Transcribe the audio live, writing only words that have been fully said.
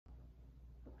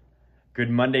Good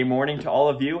Monday morning to all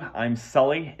of you. I'm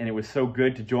Sully, and it was so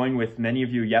good to join with many of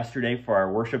you yesterday for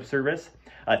our worship service.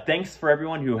 Thanks for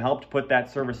everyone who helped put that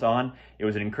service on. It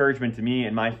was an encouragement to me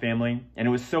and my family, and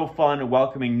it was so fun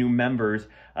welcoming new members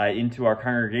into our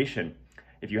congregation.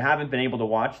 If you haven't been able to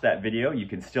watch that video, you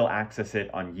can still access it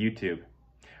on YouTube.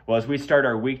 Well, as we start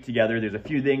our week together, there's a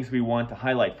few things we want to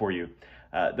highlight for you.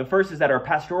 The first is that our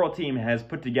pastoral team has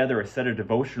put together a set of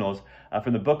devotionals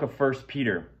from the book of 1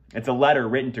 Peter. It's a letter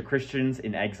written to Christians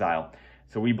in exile.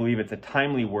 So we believe it's a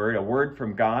timely word, a word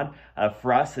from God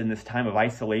for us in this time of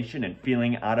isolation and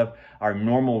feeling out of our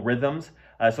normal rhythms.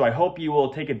 So I hope you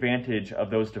will take advantage of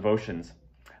those devotions.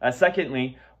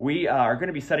 Secondly, we are going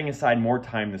to be setting aside more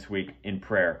time this week in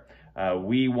prayer.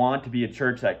 We want to be a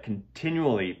church that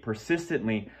continually,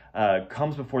 persistently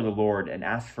comes before the Lord and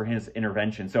asks for His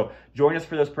intervention. So join us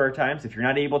for those prayer times. If you're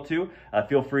not able to,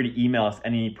 feel free to email us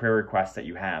any prayer requests that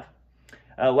you have.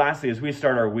 Lastly, as we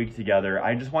start our week together,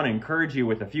 I just want to encourage you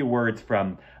with a few words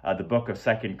from the book of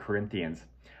 2 Corinthians.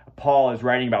 Paul is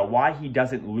writing about why he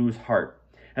doesn't lose heart.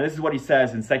 And this is what he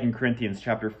says in 2 Corinthians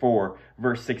chapter 4,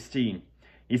 verse 16.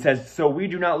 He says, "So we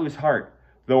do not lose heart.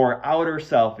 Though our outer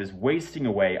self is wasting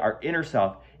away, our inner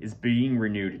self is being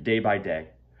renewed day by day.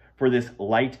 For this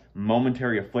light,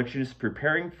 momentary affliction is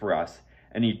preparing for us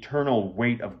an eternal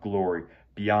weight of glory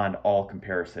beyond all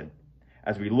comparison,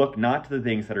 as we look not to the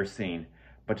things that are seen,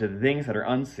 but to the things that are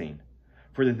unseen.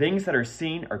 For the things that are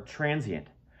seen are transient,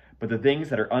 but the things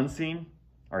that are unseen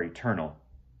are eternal."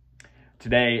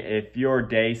 Today, if your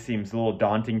day seems a little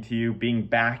daunting to you, being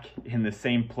back in the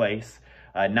same place,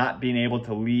 not being able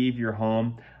to leave your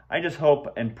home, I just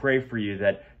hope and pray for you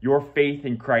that your faith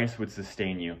in Christ would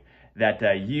sustain you,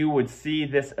 that you would see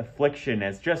this affliction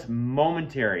as just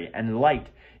momentary and light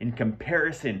in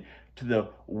comparison to the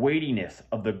weightiness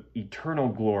of the eternal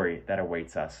glory that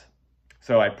awaits us.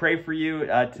 So I pray for you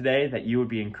today that you would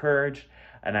be encouraged,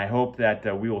 and I hope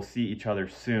that we will see each other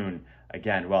soon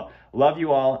again. Well, love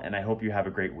you all, and I hope you have a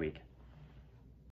great week.